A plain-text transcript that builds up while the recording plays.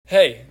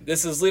Hey,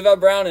 this is Levi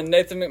Brown and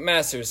Nathan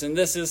McMasters, and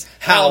this is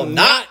How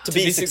Not to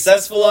Be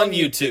Successful on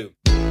YouTube.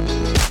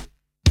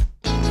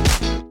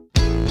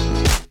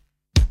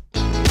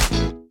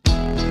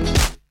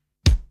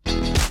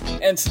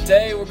 And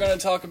today we're going to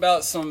talk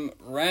about some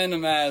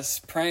random ass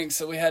pranks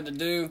that we had to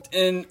do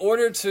in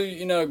order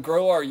to,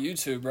 grow our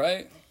YouTube,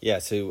 right? Yeah,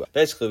 so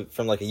basically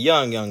from like a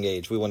young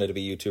age, we wanted to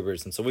be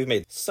YouTubers, and so we've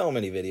made so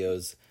many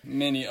videos.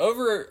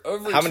 Over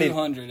How many?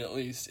 200 at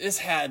least. It's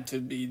had to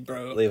be,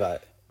 bro. Levi,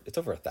 it's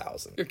over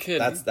 1,000. You're kidding.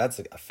 That's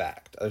a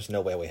fact. There's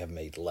no way we have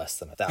made less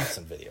than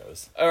 1,000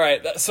 videos. All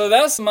right, so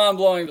that's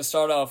mind-blowing to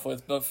start off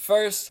with. But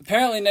first,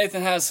 apparently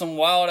Nathan has some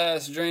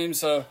wild-ass dreams,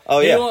 so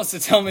he wants to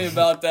tell me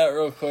about that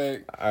real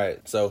quick. All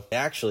right, so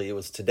actually it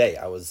was today.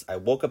 I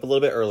woke up a little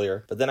bit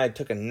earlier, but then I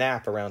took a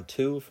nap around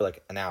 2 for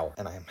like an hour,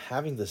 and I'm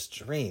having this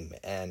dream,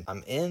 and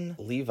I'm in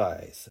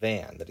Levi's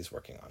van that he's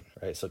working on,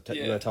 right? So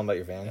you want to tell him about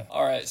your van?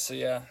 All right, so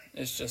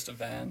it's just a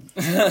van.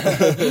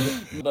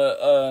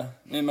 But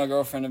me and my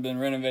girlfriend have been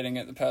renovating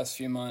it the past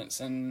few months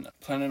and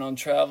planning on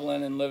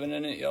traveling and living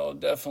in it. Y'all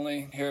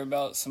definitely hear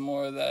about some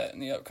more of that in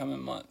the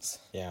upcoming months.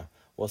 Yeah.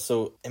 Well,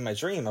 so in my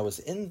dream, I was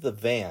in the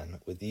van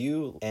with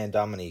you and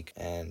Dominique,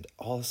 and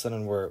all of a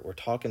sudden we're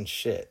talking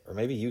shit, or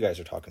maybe you guys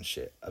are talking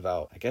shit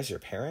about, I guess, your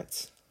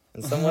parents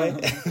in some way.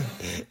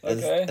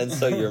 Okay. And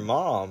so your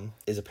mom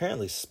is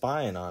apparently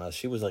spying on us.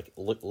 She was like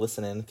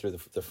listening through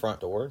the front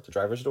door, the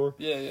driver's door.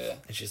 Yeah.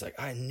 And she's like,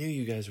 I knew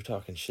you guys were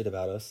talking shit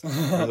about us.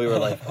 And we were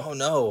like, oh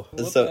no.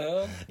 What the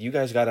hell? You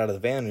guys got out of the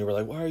van and we were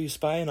like, why are you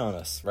spying on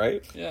us?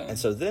 Right? Yeah. And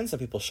so then some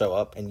people show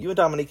up and you and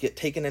Dominique get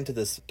taken into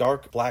this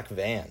dark black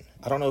van.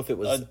 I don't know if it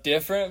was a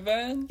different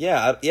van.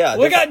 Yeah.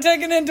 We got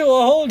taken into a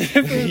whole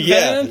different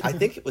van. I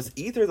think it was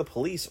either the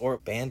police or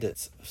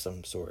bandits of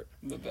some sort.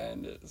 The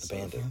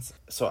bandits.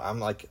 So I'm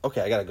like,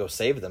 okay, I gotta go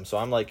save them. So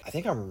I'm like, I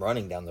think I'm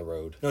running down the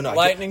road. No,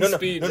 lightning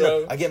speed,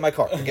 bro. I get in my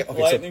car.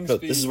 Lightning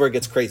speed. This is where it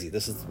gets crazy.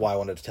 This is why I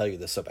wanted to tell you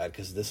this so bad,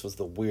 because this was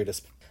the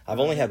weirdest. I've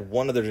only had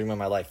one other dream in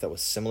my life that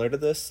was similar to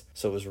this,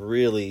 so it was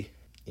really,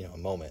 a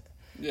moment.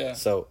 Yeah.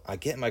 So I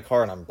get in my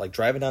car and I'm like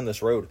driving down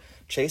this road,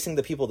 chasing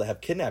the people that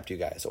have kidnapped you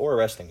guys or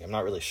arresting you. I'm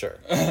not really sure,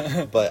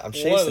 but I'm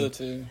chasing. One of the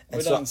two.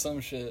 We're doing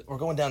some shit. We're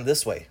going down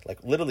this way,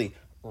 like literally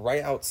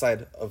right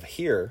outside of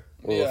here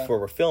where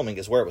we're filming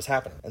is where it was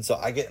happening. And so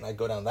I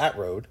go down that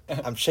road.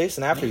 I'm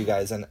chasing after you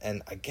guys, and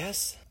I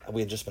guess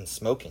we had just been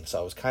smoking, so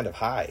I was kind of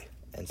high.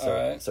 And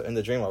so in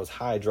the dream, I was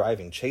high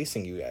driving,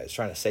 chasing you guys,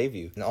 trying to save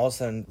you. And all of a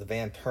sudden, the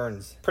van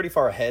turns pretty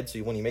far ahead. So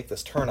when you make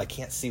this turn, I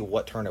can't see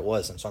what turn it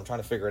was. And so I'm trying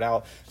to figure it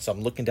out. So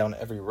I'm looking down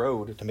every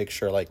road to make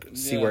sure,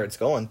 see where it's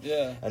going.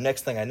 Yeah. And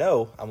next thing I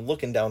know, I'm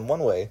looking down one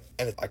way.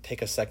 And I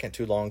take a second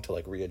too long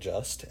to,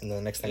 readjust. And then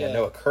the next thing I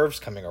know, a curve's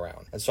coming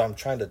around. And so I'm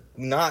trying to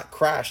not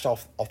crash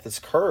off this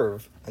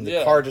curve. And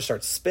the car just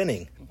starts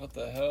spinning. What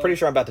the hell? Pretty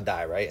sure I'm about to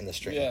die, right, in this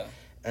dream. Yeah.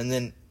 And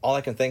then all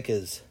I can think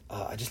is,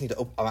 I just need to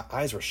open, my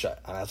eyes were shut.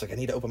 And I was like, I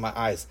need to open my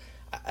eyes.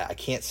 I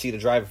can't see to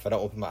drive if I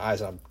don't open my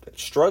eyes. And I'm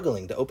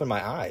struggling to open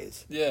my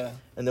eyes. Yeah.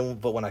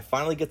 But when I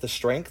finally get the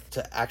strength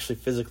to actually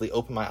physically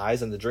open my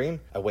eyes in the dream,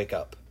 I wake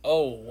up.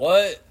 Oh,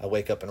 what? I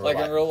wake up in real life.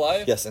 Like in real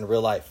life? Yes, in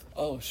real life.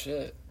 Oh,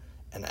 shit.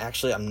 And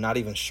actually, I'm not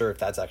even sure if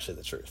that's actually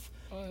the truth.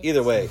 What?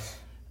 Either way,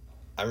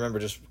 I remember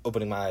just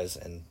opening my eyes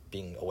and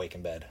being awake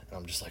in bed. And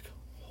I'm just like,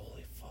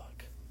 holy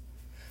fuck.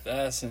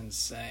 That's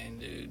insane,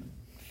 dude.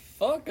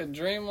 Fuck a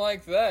dream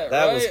like that,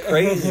 That right? was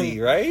crazy,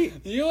 right?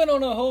 You went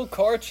on a whole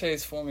car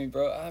chase for me,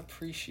 bro. I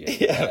appreciate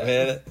that. Yeah,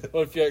 man.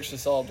 What if you actually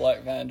saw a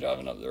black van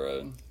driving up the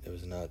road? It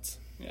was nuts.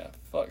 Yeah,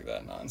 fuck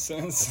that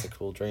nonsense. It's a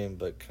cool dream,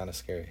 but kind of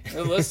scary.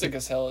 Realistic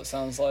as hell, it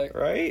sounds like.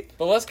 Right?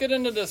 But let's get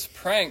into this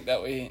prank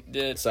that we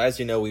did. So as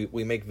you know,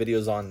 we make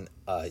videos on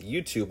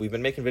YouTube. We've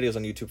been making videos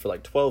on YouTube for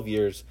 12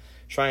 years,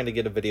 trying to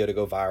get a video to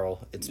go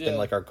viral. It's been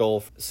our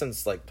goal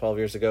since 12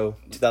 years ago,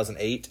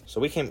 2008. So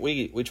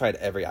we tried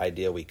every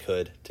idea we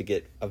could to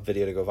get a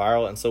video to go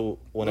viral. And so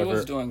whenever we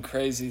was doing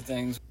crazy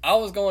things. I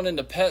was going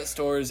into pet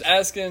stores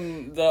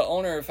asking the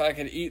owner if I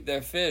could eat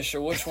their fish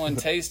or which one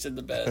tasted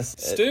the best.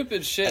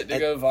 Stupid shit to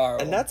go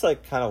viral. And that's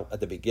kind of at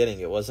the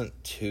beginning. It wasn't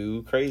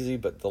too crazy,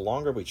 but the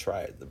longer we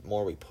tried, the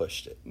more we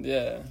pushed it.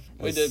 Yeah,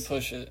 we did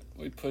push it.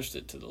 We pushed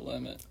it to the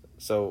limit.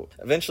 So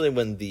eventually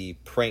when the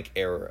prank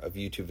era of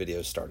YouTube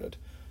videos started,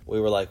 we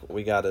were like,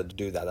 we got to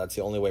do that. That's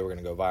the only way we're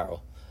going to go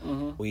viral.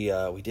 Mm-hmm.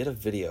 We did a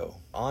video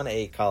on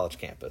a college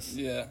campus.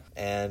 Yeah.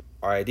 And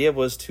our idea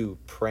was to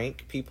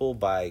prank people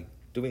by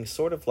doing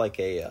sort of like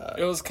a...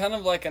 it was kind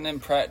of like an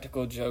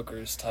Impractical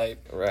Jokers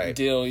type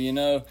deal,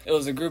 It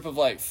was a group of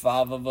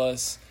 5 of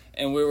us.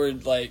 And we were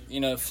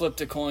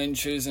flipped a coin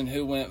choosing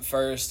who went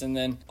first. And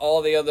then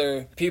all the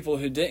other people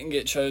who didn't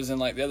get chosen,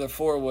 the other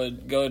 4,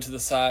 would go to the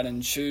side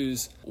and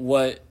choose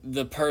what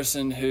the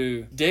person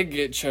who did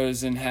get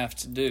chosen have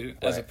to do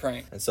as a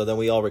prank. And so then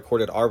we all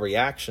recorded our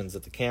reactions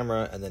at the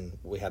camera. And then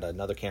we had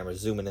another camera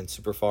zooming in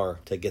super far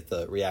to get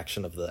the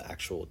reaction of the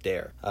actual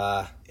dare.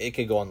 It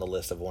could go on the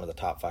list of one of the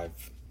top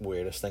 5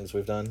 weirdest things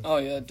we've done. Oh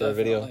yeah, definitely.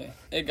 Video.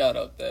 It got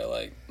up there.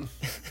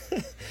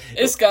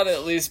 It's got to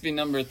at least be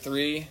number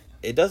 3.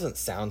 it doesn't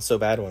sound so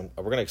bad when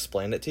we're going to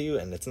explain it to you,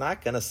 and it's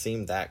not going to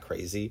seem that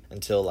crazy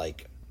until,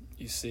 like...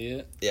 You see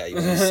it? Yeah, you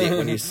see it.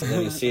 When you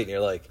see it, and you're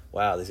like,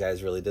 wow, these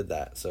guys really did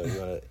that. So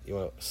you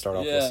want to start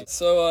off with... Yeah,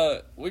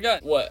 so we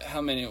got,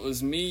 how many? It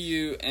was me,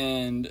 you,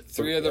 and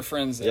 3 other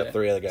friends there. Yep,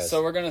 3 other guys.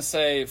 So we're going to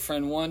say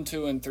friend 1,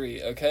 2, and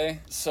 3, okay?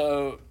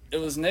 So it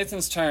was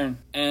Nathan's turn,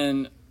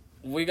 and...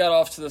 We got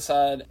off to the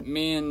side.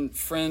 Me and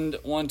friend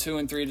 1, 2,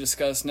 and 3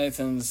 discussed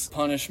Nathan's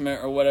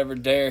punishment or whatever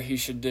dare he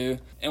should do.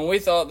 And we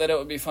thought that it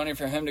would be funny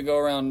for him to go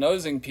around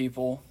nosing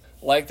people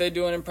like they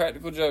do in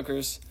Impractical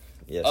Jokers.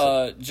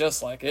 Yes.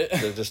 Just like it.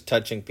 So just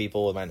touching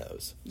people with my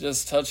nose.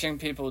 Just touching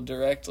people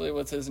directly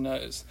with his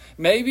nose.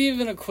 Maybe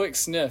even a quick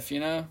sniff,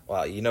 you know?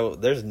 Wow,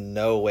 there's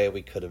no way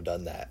we could have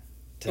done that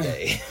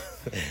today.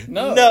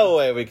 No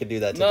way we could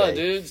do that today. No,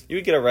 dude. You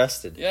would get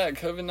arrested. Yeah,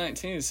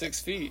 COVID-19 is 6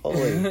 feet.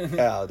 Holy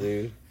cow,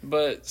 dude.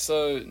 But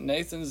so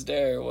Nathan's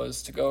dare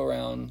was to go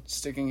around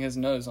sticking his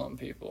nose on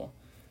people.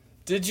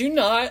 Did you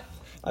not?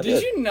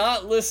 Did you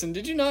not listen?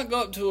 Did you not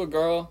go up to a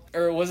girl,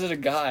 or was it a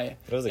guy?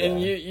 It was a guy.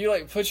 And you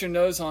like put your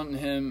nose on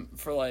him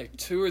for like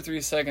 2 or 3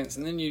 seconds,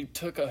 and then you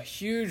took a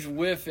huge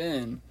whiff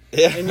in.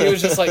 Yeah. And you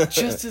was just like,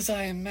 just as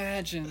I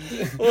imagined.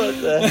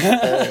 What the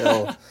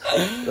hell?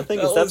 The thing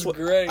is, that's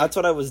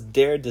what I was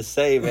dared to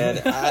say,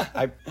 man.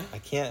 I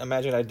can't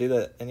imagine I'd do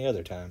that any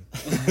other time.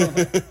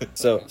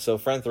 So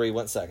friend 3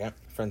 went second.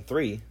 Friend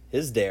 3,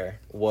 his dare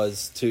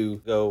was to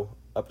go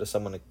up to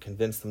someone and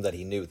convince them that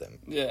he knew them.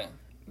 Yeah.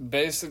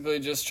 Basically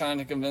just trying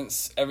to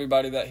convince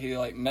everybody that he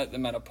like met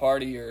them at a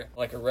party or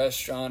like a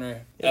restaurant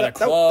or at a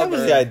club. That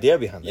was the idea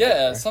behind it.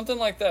 Yeah, something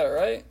like that,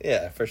 right?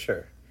 Yeah, for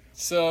sure.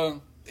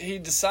 So he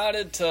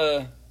decided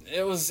to.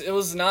 It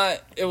was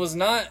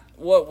not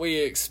what we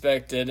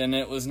expected, and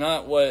it was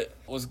not what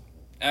was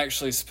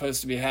actually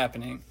supposed to be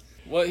happening.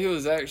 What he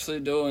was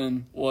actually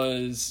doing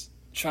was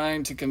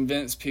trying to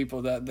convince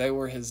people that they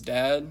were his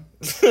dad.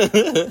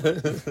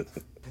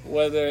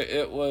 Whether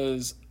it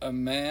was a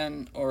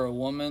man or a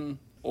woman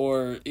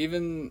or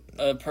even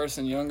a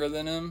person younger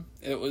than him,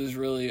 it was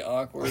really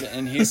awkward.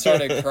 And he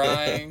started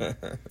crying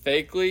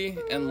fakely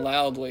and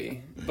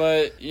loudly.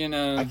 But,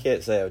 I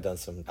can't say I've done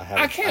some...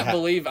 I can't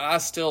believe I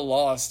still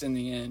lost in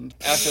the end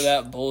after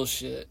that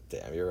bullshit.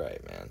 Damn, you're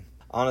right, man.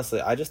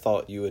 Honestly, I just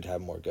thought you would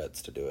have more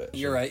guts to do it.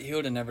 You're right. He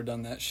would have never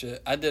done that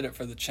shit. I did it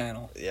for the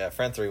channel. Yeah,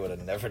 friend 3 would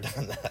have never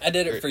done that. I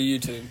did it for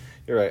YouTube.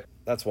 You're right.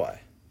 That's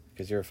why.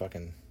 Because you're a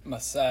fucking... I'm a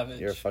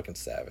savage. You're a fucking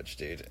savage,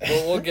 dude.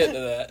 We'll get to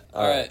that.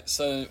 All right,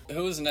 so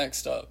who was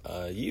next up?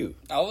 You.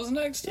 I was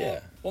next up? Yeah.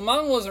 Well,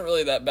 mine wasn't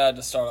really that bad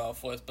to start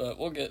off with, but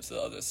we'll get to the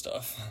other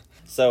stuff.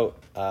 So,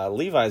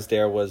 Levi's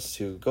dare was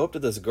to go up to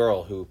this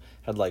girl who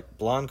had, like,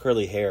 blonde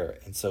curly hair,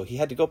 and so he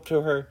had to go up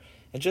to her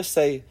and just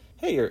say,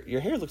 hey,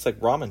 your hair looks like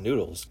ramen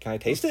noodles. Can I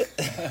taste it?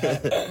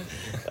 that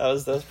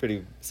was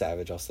pretty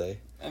savage, I'll say.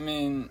 I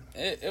mean,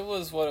 it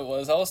was what it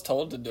was. I was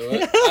told to do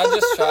it. I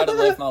just try to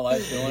live my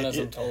life doing as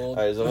I'm told.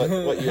 All right,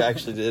 so what you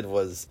actually did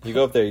was you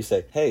go up there, you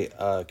say, hey,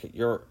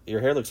 your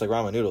hair looks like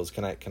ramen noodles.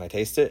 Can I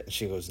taste it? And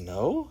she goes,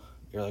 no.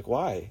 You're like,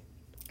 why?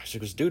 She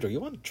goes, dude, are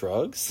you on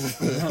drugs?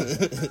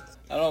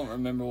 I don't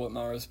remember what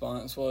my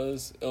response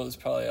was. It was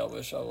probably, I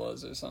wish I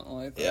was, or something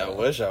like that. Yeah, I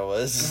wish I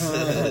was.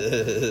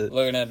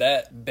 Looking at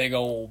that big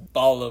old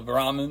ball of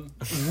ramen.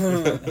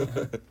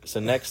 So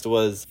next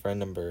was friend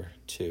number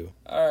 2.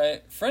 All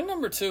right. Friend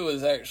number 2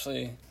 was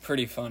actually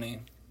pretty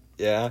funny.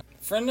 Yeah?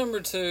 Friend number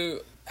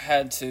 2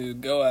 had to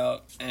go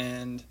out,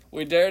 and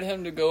we dared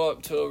him to go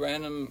up to a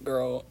random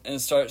girl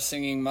and start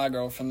singing My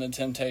Girl from the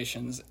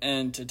Temptations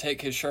and to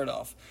take his shirt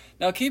off.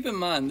 Now keep in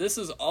mind, this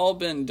has all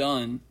been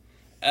done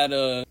at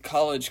a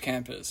college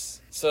campus.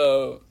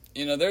 So,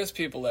 there's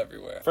people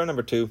everywhere. Friend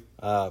number 2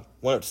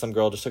 went up to some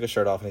girl, just took his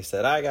shirt off, and he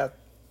said, I got...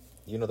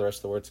 You know the rest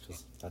of the words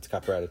because that's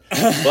copyrighted.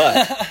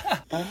 But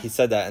he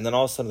said that, and then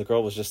all of a sudden the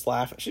girl was just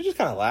laughing. She just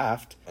kind of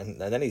laughed, and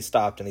then he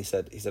stopped and he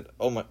said,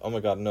 "Oh my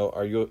God, no!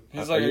 Are you?"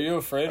 He's like, "Are you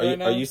afraid right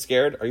now? Are you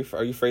scared? Are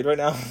you afraid right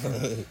now?"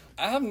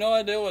 I have no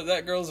idea what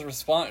that girl's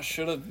response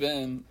should have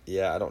been.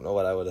 Yeah, I don't know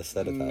what I would have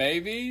said at that.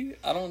 Maybe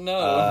I don't know.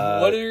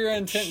 What are your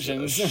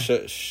intentions?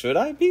 Should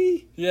I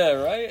be? Yeah,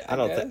 right. I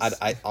don't think.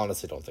 I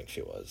honestly don't think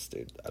she was,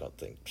 dude. I don't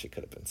think she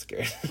could have been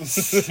scared.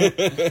 He's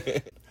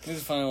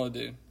a funny little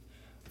dude.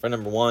 Friend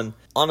number 1,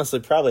 honestly,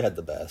 probably had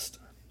the best.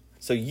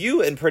 So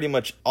you and pretty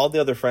much all the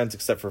other friends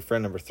except for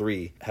friend number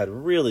 3 had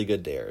really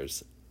good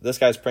dares. This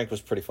guy's prank was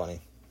pretty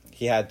funny.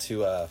 He had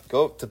to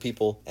go up to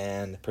people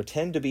and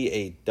pretend to be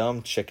a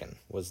dumb chicken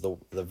was the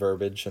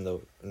verbiage and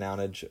the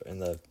nounage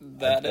and the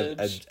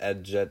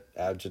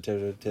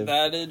adjective.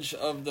 Adage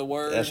of the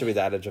word. That should be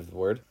the adage of the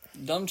word.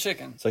 Dumb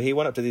chicken. So he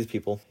went up to these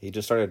people. He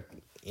just started,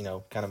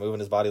 kind of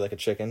moving his body like a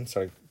chicken.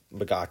 Started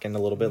bagocking a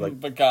little bit. Like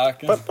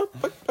bagocking.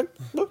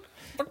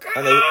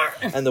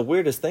 And the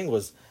weirdest thing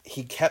was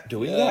he kept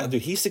doing that.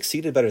 Dude, he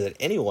succeeded better than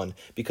anyone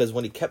because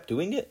when he kept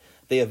doing it,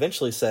 they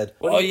eventually said,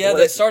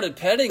 they started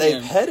petting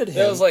him. They petted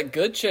him. It was like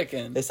good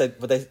chicken. They said,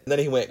 then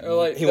he went. Or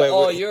like,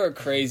 you're a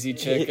crazy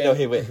chicken.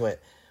 He went.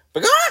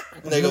 And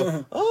they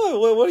go,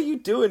 oh, what are you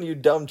doing, you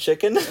dumb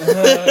chicken?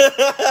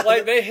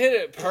 Like, they hit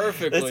it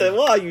perfectly. They said,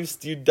 well, you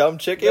dumb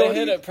chicken. They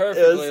hit it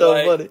perfectly. It was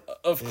so funny.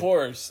 Of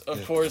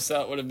course,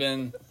 that would have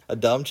been a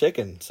dumb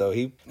chicken. So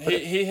he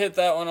hit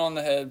that one on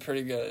the head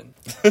pretty good.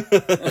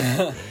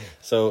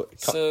 So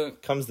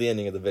comes the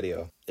ending of the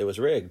video. It was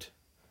rigged.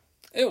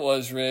 It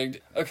was rigged.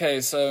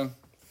 Okay, so,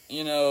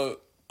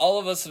 all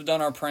of us have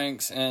done our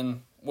pranks,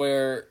 and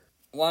we're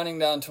winding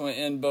down to an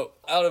end, but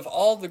out of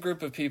all the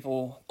group of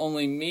people,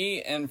 only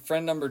me and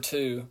friend number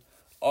 2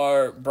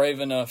 are brave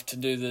enough to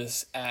do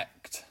this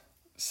act.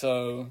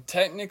 So,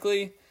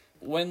 technically,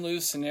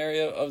 win-lose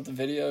scenario of the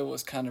video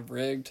was kind of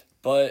rigged,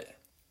 but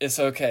it's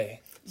okay,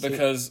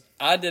 because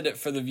I did it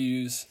for the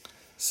views,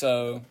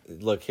 so...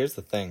 Look, here's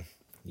the thing.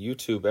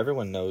 YouTube,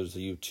 everyone knows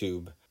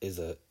YouTube is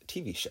a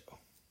TV show.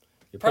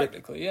 You're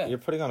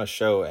putting on a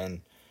show,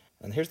 and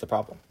here's the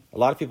problem. A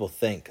lot of people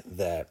think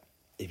that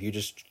if you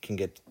just can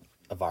get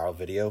a viral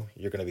video,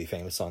 you're going to be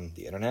famous on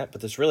the internet, but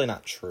that's really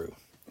not true.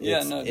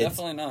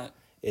 Definitely not.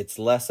 It's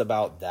less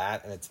about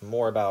that, and it's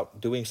more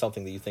about doing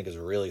something that you think is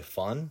really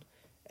fun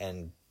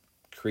and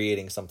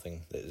creating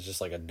something that is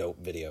just like a dope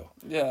video.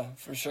 Yeah,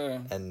 for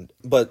sure.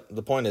 But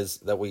the point is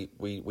that we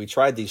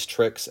tried these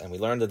tricks, and we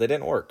learned that they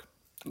didn't work.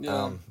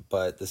 Yeah.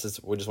 But we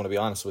just want to be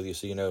honest with you,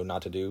 so you know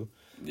not to do.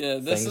 Yeah,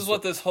 this is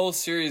what this whole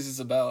series is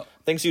about.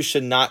 Things you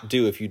should not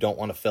do if you don't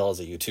want to fail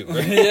as a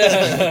YouTuber.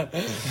 Yeah.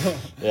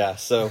 Yeah,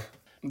 so...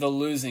 The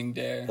losing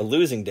dare.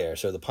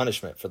 So the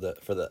punishment for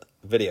the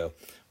video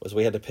was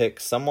we had to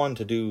pick someone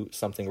to do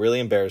something really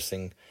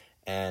embarrassing,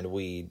 and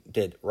we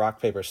did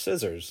rock, paper,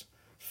 scissors,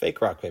 fake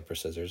rock, paper,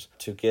 scissors,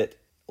 to get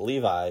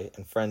Levi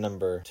and friend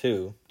number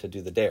 2 to do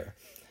the dare.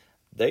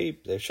 They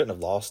shouldn't have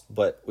lost,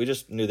 but we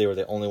just knew they were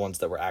the only ones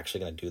that were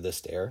actually going to do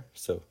this dare,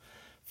 so...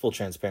 Full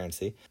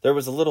transparency. There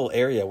was a little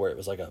area where it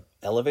was like a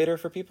elevator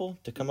for people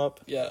to come up.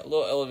 Yeah, a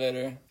little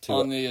elevator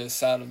on the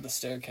side of the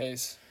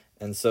staircase.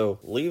 And so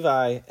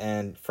Levi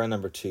and friend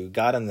number 2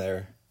 got in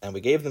there, and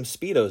we gave them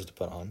Speedos to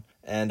put on.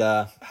 And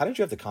how did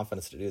you have the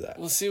confidence to do that?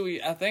 Well,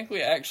 see, I think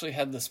we actually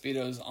had the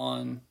Speedos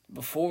on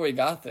before we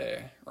got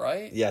there,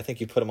 right? Yeah, I think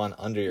you put them on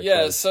under your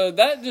clothes. So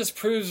that just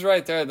proves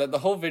right there that the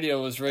whole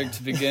video was rigged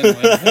to begin with.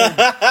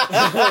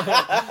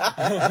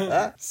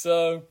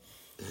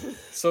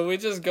 So we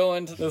just go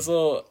into this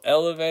little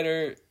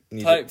elevator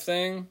type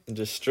thing. And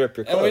just strip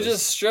your clothes. And we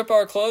just strip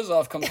our clothes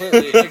off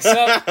completely.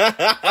 Except,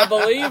 I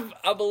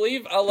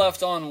believe I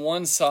left on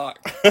one sock.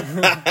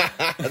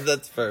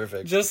 That's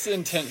perfect. Just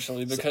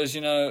intentionally, because,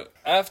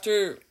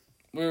 after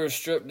we were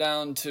stripped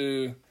down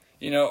to,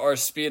 our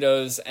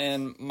Speedos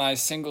and my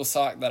single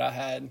sock that I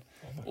had,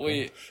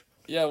 we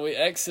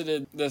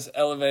exited this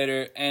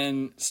elevator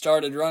and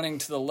started running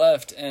to the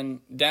left and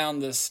down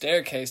this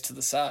staircase to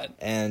the side.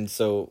 And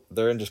so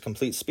they're in just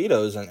complete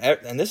Speedos,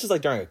 and this is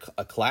like during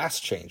a class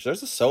change. There's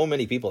just so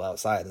many people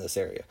outside in this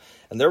area,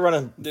 and they're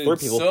running through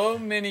people. So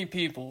many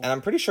people. And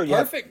I'm pretty sure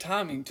perfect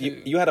timing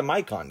too. You had a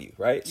mic on you,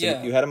 right?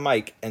 So you had a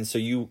mic, and so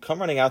you come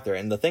running out there,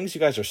 and the things you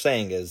guys are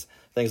saying is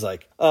things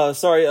like,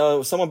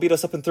 sorry, someone beat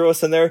us up and threw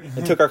us in there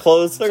and took our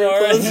clothes. Sorry.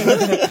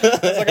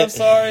 It's like, I'm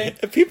sorry.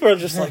 And people are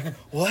just like,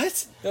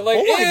 what? They're like,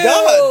 oh my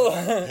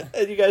God.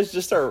 And you guys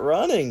just start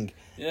running.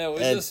 Yeah,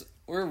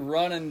 we're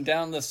running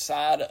down the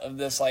side of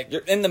this, like,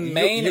 in the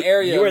main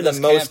area. You were in the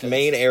most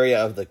main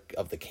area of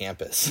the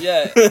campus.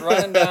 Yeah,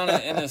 running down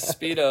it in a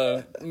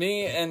Speedo.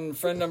 Me and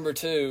friend number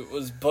 2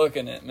 was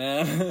booking it,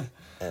 man.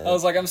 I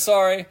was like, I'm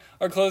sorry,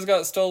 our clothes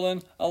got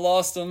stolen. I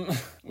lost them.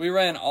 We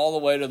ran all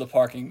the way to the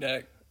parking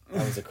deck.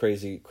 That was a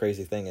crazy,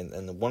 crazy thing.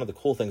 And one of the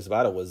cool things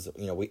about it was,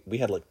 we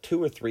had like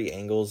 2 or 3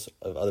 angles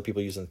of other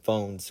people using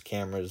phones,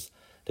 cameras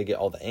to get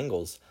all the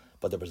angles.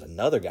 But there was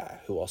another guy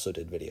who also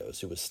did videos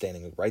who was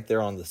standing right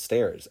there on the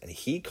stairs, and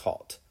he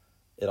caught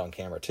it on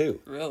camera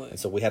too. Really? And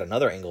so we had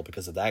another angle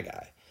because of that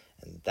guy.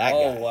 And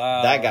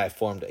that guy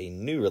formed a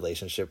new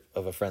relationship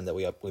of a friend that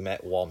we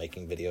met while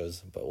making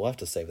videos. But we'll have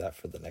to save that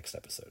for the next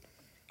episode.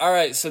 All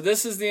right, so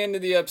this is the end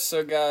of the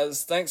episode,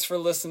 guys. Thanks for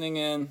listening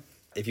in.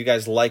 If you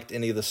guys liked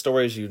any of the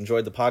stories, you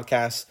enjoyed the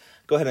podcast,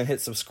 go ahead and hit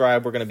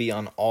subscribe. We're going to be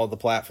on all the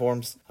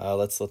platforms.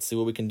 Let's see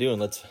what we can do, and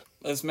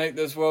let's make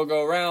this world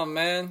go round,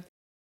 man.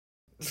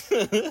 I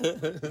feel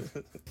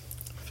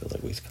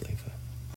like Wiz Khalifa.